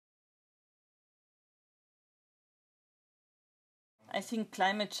I think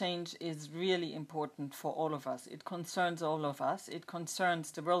climate change is really important for all of us. It concerns all of us. It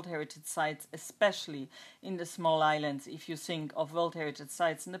concerns the World Heritage Sites, especially in the small islands, if you think of World Heritage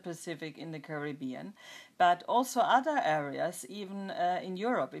Sites in the Pacific, in the Caribbean, but also other areas, even in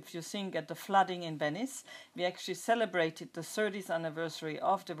Europe. If you think at the flooding in Venice, we actually celebrated the 30th anniversary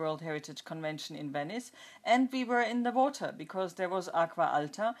of the World Heritage Convention in Venice, and we were in the water because there was aqua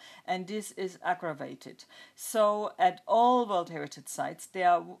alta, and this is aggravated. So at all World Heritage Sites, they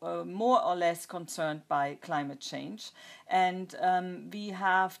are more or less concerned by climate change, and we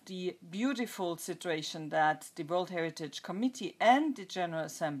have the beautiful situation that the World Heritage Committee and the General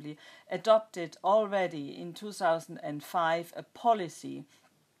Assembly adopted already in 2005 a policy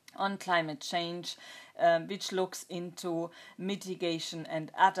on climate change, which looks into mitigation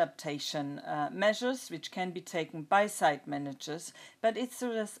and adaptation measures which can be taken by site managers, but it's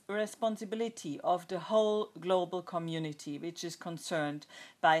the responsibility of the whole global community which is concerned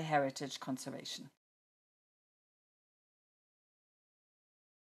by heritage conservation.